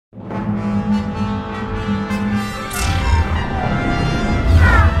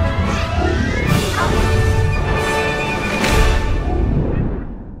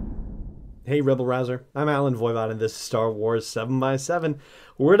Hey Rebel Rouser, I'm Alan Voivod and this is Star Wars 7x7.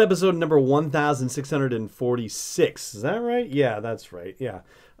 We're at episode number 1646. Is that right? Yeah, that's right. Yeah.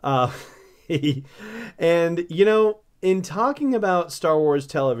 And you know, in talking about Star Wars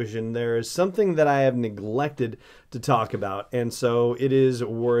television, there is something that I have neglected to talk about, and so it is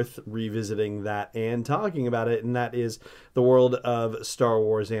worth revisiting that and talking about it, and that is the world of Star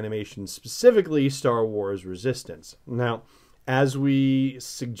Wars animation, specifically Star Wars Resistance. Now, as we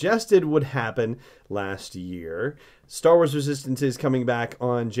suggested would happen last year, Star Wars Resistance is coming back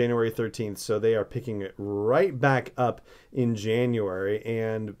on January 13th, so they are picking it right back up in January.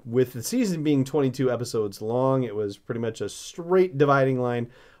 And with the season being 22 episodes long, it was pretty much a straight dividing line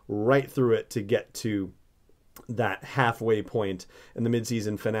right through it to get to that halfway point in the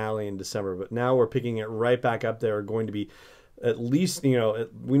mid-season finale in December. But now we're picking it right back up. There are going to be at least,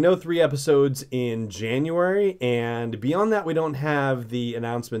 we know 3 episodes in January, and beyond that, we don't have the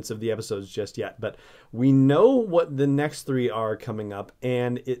announcements of the episodes just yet, but we know what the next 3 are coming up,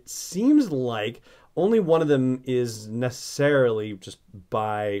 and it seems like only one of them is necessarily, just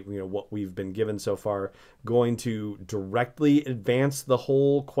by what we've been given so far, going to directly advance the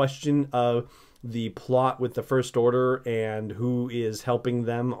whole question of the plot with the First Order and who is helping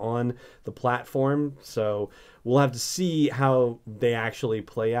them on the platform. So we'll have to see how they actually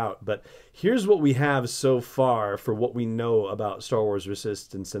play out. But here's what we have so far for what we know about Star Wars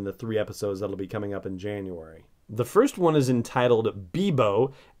Resistance in the 3 episodes that'll be coming up in January. The first one is entitled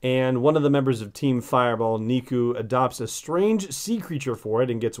Bebo, and one of the members of Team Fireball, Niku, adopts a strange sea creature for it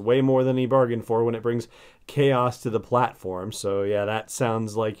and gets way more than he bargained for when it brings chaos to the platform. So yeah, that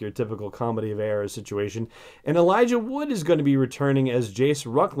sounds like your typical comedy of errors situation. And Elijah Wood is going to be returning as Jace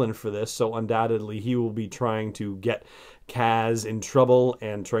Rucklin for this, so undoubtedly he will be trying to get Kaz in trouble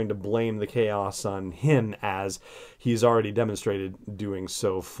and trying to blame the chaos on him, as he's already demonstrated doing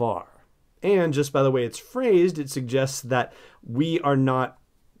so far. And just by the way it's phrased, it suggests that we are not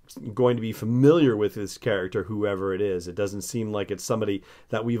going to be familiar with this character, whoever it is. It doesn't seem like it's somebody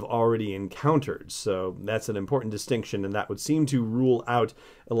that we've already encountered. So that's an important distinction, and that would seem to rule out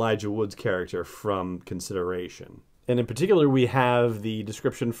Elijah Wood's character from consideration. And in particular, we have the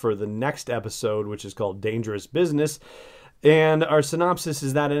description for the next episode, which is called Dangerous Business. And our synopsis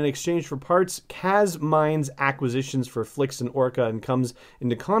is that in exchange for parts, Kaz mines acquisitions for Flix and Orca and comes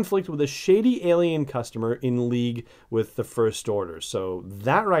into conflict with a shady alien customer in league with the First Order. So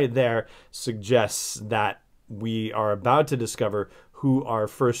that right there suggests that we are about to discover who our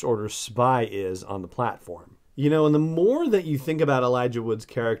First Order spy is on the platform. And the more that you think about Elijah Wood's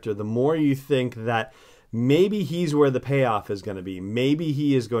character, the more you think that maybe he's where the payoff is going to be. Maybe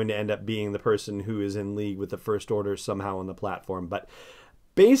he is going to end up being the person who is in league with the First Order somehow on the platform. But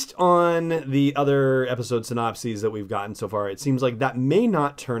based on the other episode synopses that we've gotten so far, it seems like that may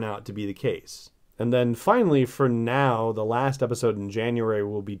not turn out to be the case. And then finally, for now, the last episode in January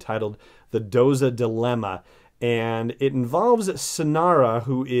will be titled The Doza Dilemma. And it involves Sonara,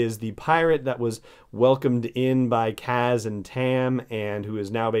 who is the pirate that was welcomed in by Kaz and Tam, and who is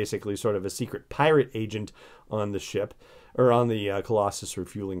now basically sort of a secret pirate agent on the ship, or on the Colossus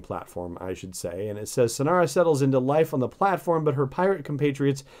refueling platform, I should say. And it says, Sonara settles into life on the platform, but her pirate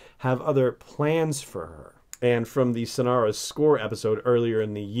compatriots have other plans for her. And from the Sonara's Score episode earlier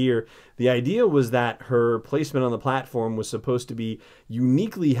in the year, the idea was that her placement on the platform was supposed to be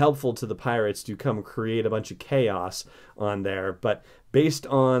uniquely helpful to the pirates to come create a bunch of chaos on there. But based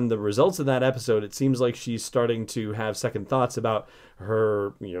on the results of that episode, it seems like she's starting to have second thoughts about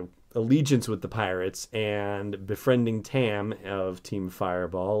her, allegiance with the pirates and befriending Tam of Team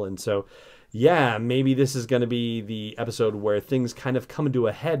Fireball. And so, yeah, maybe this is going to be the episode where things kind of come to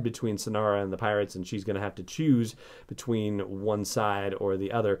a head between Sonara and the pirates, and she's going to have to choose between one side or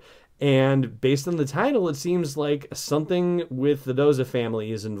the other. And based on the title, it seems like something with the Doza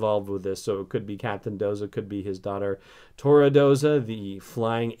family is involved with this. So it could be Captain Doza, could be his daughter Tora Doza, the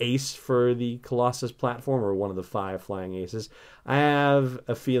flying ace for the Colossus platform, or one of the 5 flying aces. I have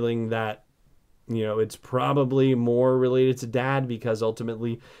a feeling that it's probably more related to Dad, because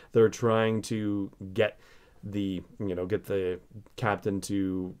ultimately they're trying to get the captain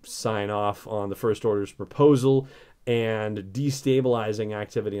to sign off on the First Order's proposal and destabilizing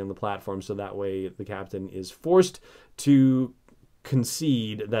activity on the platform, so that way the captain is forced to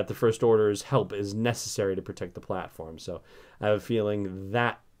concede that the First Order's help is necessary to protect the platform. So I have a feeling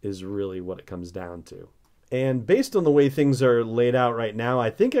that is really what it comes down to. And based on the way things are laid out right now, I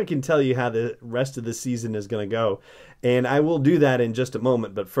think I can tell you how the rest of the season is going to go. And I will do that in just a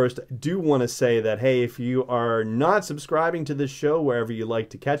moment. But first, I do want to say that, hey, if you are not subscribing to this show wherever you like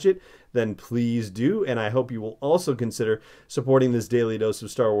to catch it, then please do. And I hope you will also consider supporting this daily dose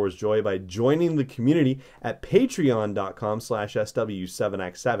of Star Wars joy by joining the community at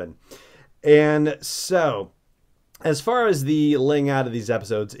patreon.com/SW7x7. And so, as far as the laying out of these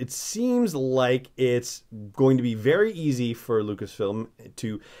episodes, it seems like it's going to be very easy for Lucasfilm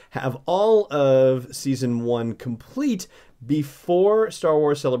to have all of Season 1 complete before Star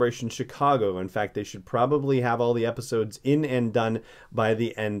Wars Celebration Chicago. In fact, they should probably have all the episodes in and done by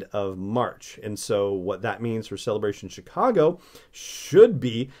the end of March. And so what that means for Celebration Chicago should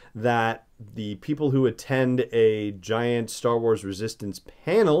be that the people who attend a giant Star Wars Resistance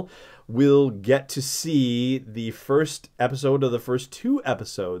panel will get to see the first episode of the first 2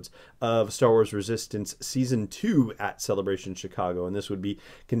 episodes of Star Wars Resistance Season 2 at Celebration Chicago. And this would be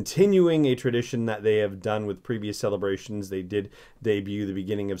continuing a tradition that they have done with previous celebrations. They did debut the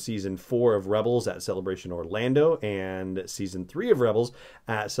beginning of Season 4 of Rebels at Celebration Orlando and Season 3 of Rebels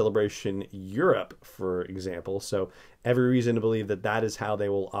at Celebration Europe, for example. So every reason to believe that that is how they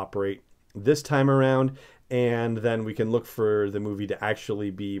will operate this time around. And then we can look for the movie to actually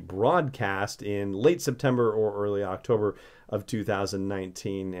be broadcast in late September or early October of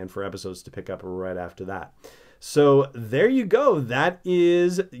 2019, and for episodes to pick up right after that. So there you go. That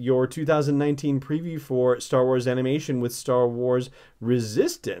is your 2019 preview for Star Wars animation with Star Wars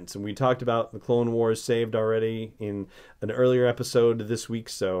Resistance. And we talked about the Clone Wars saved already in an earlier episode this week.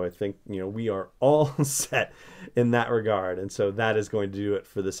 So I think, we are all set in that regard. And so that is going to do it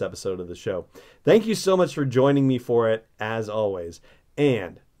for this episode of the show. Thank you so much for joining me for it, as always.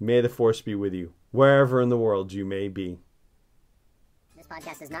 And may the Force be with you, wherever in the world you may be. This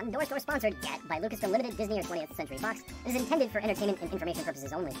podcast is not endorsed or sponsored yet by Lucasfilm Limited, Disney, or 20th Century Fox. It is intended for entertainment and information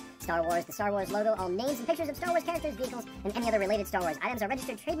purposes only. Star Wars, the Star Wars logo, all names and pictures of Star Wars characters, vehicles, and any other related Star Wars items are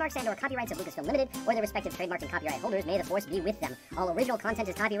registered trademarks and/or copyrights of Lucasfilm Limited or their respective trademark and copyright holders. May the Force be with them. All original content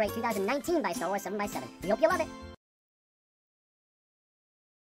is copyright 2019 by Star Wars 7x7. We hope you love it.